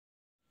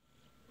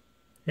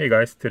Hey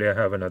guys, today I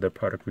have another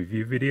product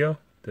review video.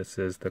 This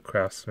is the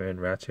Craftsman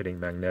Ratcheting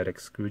magnetic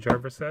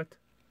screwdriver set.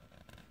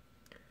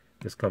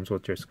 This comes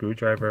with your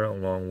screwdriver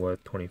along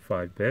with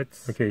 25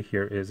 bits. Okay,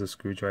 here is a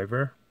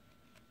screwdriver.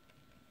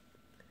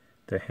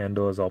 The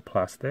handle is all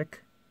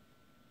plastic.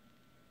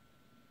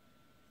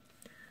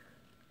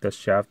 The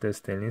shaft is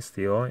stainless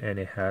steel and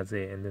it has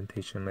a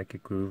indentation like a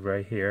groove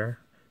right here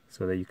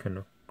so that you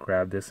can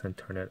grab this and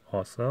turn it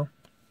also.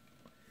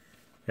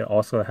 It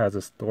also has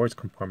a storage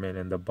compartment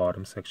in the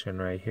bottom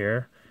section right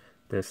here.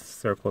 This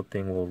circle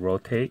thing will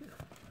rotate.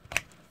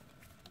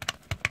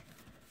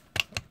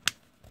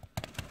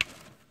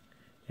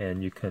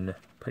 And you can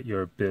put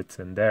your bits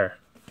in there.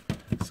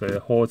 So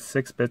it holds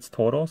 6 bits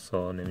total,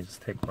 so let me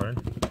just take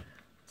one.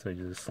 So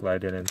you just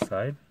slide it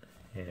inside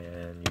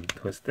and you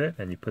twist it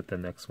and you put the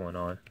next one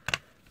on.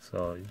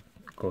 So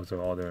it goes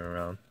all the way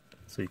around.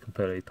 So you can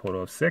put a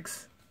total of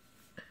 6.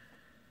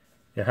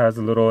 It has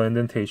a little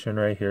indentation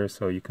right here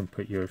so you can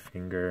put your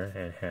finger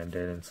and hand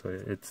it, and so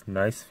it's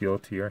nice feel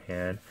to your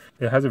hand.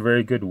 It has a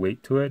very good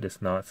weight to it.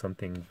 It's not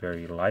something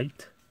very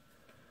light.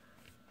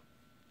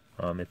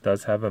 It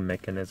does have a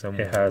mechanism.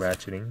 It has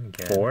ratcheting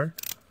again. Forward.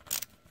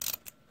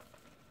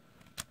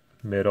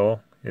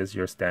 Middle is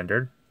your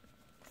standard.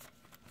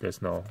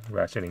 There's no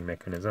ratcheting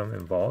mechanism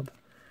involved.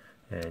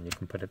 And you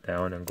can put it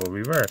down and go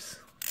reverse.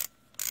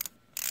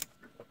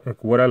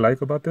 What I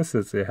like about this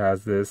is it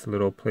has this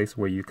little place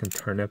where you can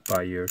turn it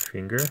by your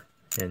finger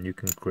and you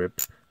can grip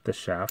the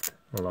shaft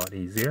a lot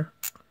easier.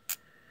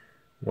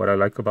 What I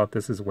like about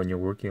this is when you're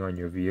working on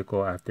your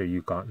vehicle after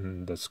you've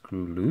gotten the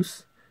screw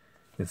loose,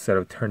 instead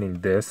of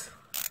turning this,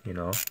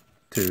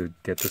 to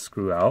get the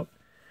screw out,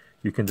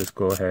 you can just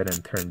go ahead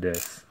and turn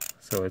this.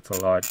 So it's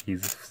a lot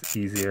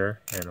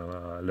easier and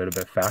a little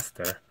bit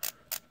faster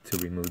to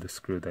remove the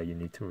screw that you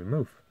need to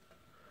remove.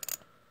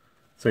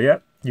 So yeah,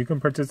 you can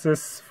purchase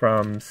this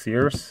from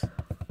Sears.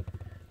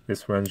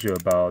 This runs you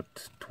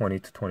about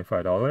 $20 to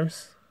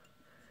 $25.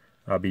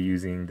 I'll be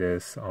using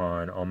this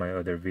on all my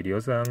other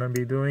videos that I'm going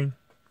to be doing.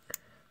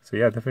 So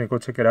yeah, definitely go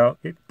check it out.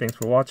 Thanks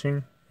for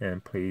watching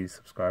and please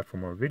subscribe for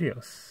more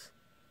videos.